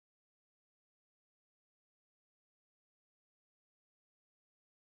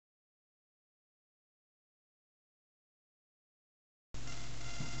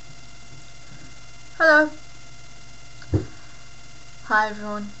Hello. Hi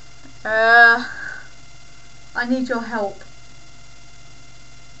everyone. I need your help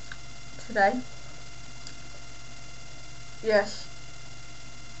today. Yes.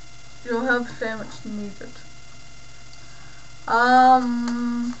 Your help is very much needed.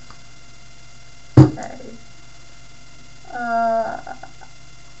 Okay.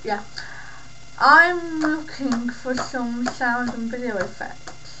 Yeah. I'm looking for some sound and video effects,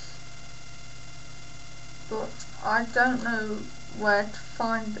 but I don't know where to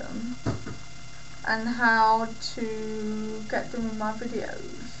find them and how to get them in my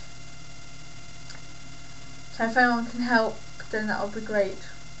videos. So if anyone can help, then that would be great.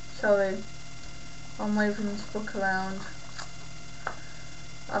 Sorry, I'm waving this book around.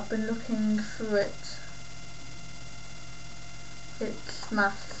 I've been looking through it. It's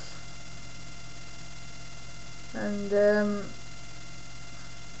maths. And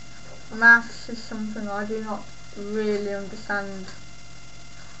maths is something I do not really understand.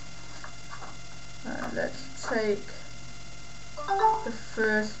 Let's take the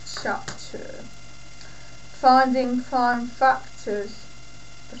first chapter. Finding prime factors.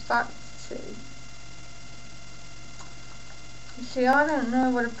 The factor. You see, I don't know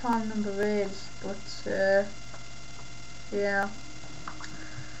what a prime number is, but yeah.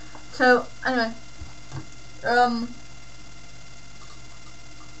 So anyway,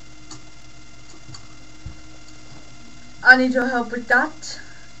 I need your help with that.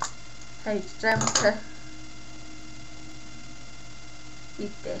 Hey, today I'm gonna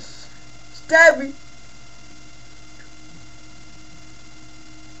eat this. Stab me.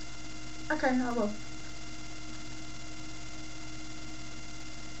 Okay, I will.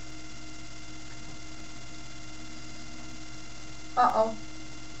 Uh-oh.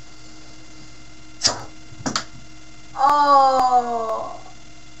 Oh!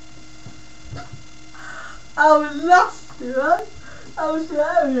 I was nasty, right? I was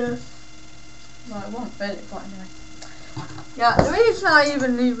hilarious. Well, it won't really, but anyway. Yeah, the reason I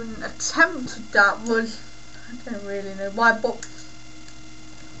even attempted that was, I don't really know why, but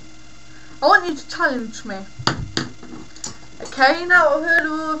I want you to challenge me. Okay, now I've heard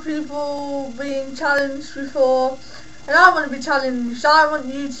of other people being challenged before, and I want to be challenged. I want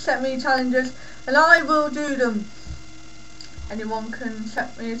you to set me challenges, and I will do them. Anyone can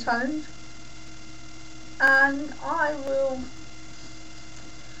set me a challenge, and I will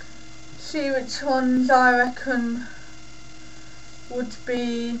see which ones I reckon would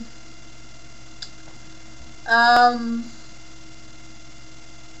be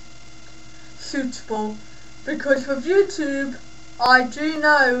suitable, because with YouTube I do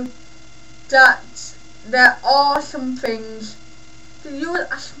know that there are some things that you will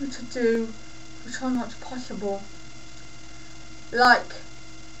ask me to do which are not possible, like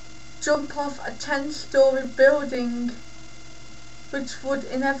jump off a 10-story building, which would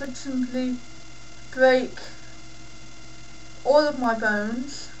inevitably break all of my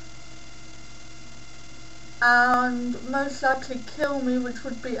bones and most likely kill me, which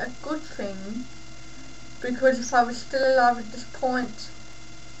would be a good thing, because if I was still alive at this point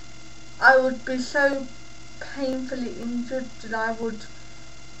I would be so painfully injured that I would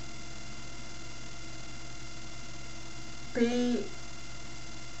be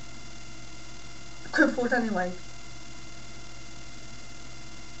crippled anyway.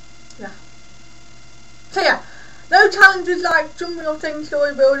 Yeah. So yeah, no challenges like jumping off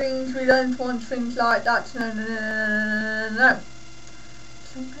 10-story buildings. We don't want things like that. No, no, no, no, no, no.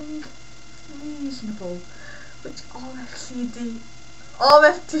 Something reasonable, which RFDC,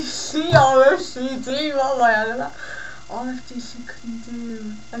 what am I on about? RFDC can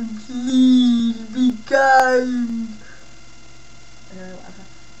do, and please be kind. Whatever.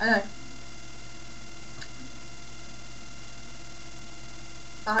 I know.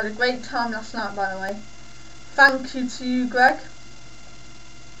 I had a great time last night, by the way. Thank you to you, Greg.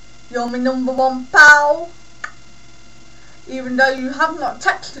 You're my #1 pal. Even though you have not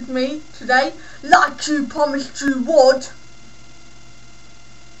texted me today, like you promised you would.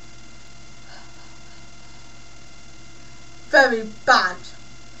 Very bad.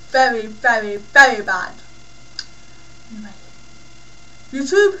 Very, very, very bad. Anyway.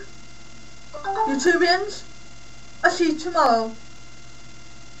 YouTubians, I'll see you tomorrow.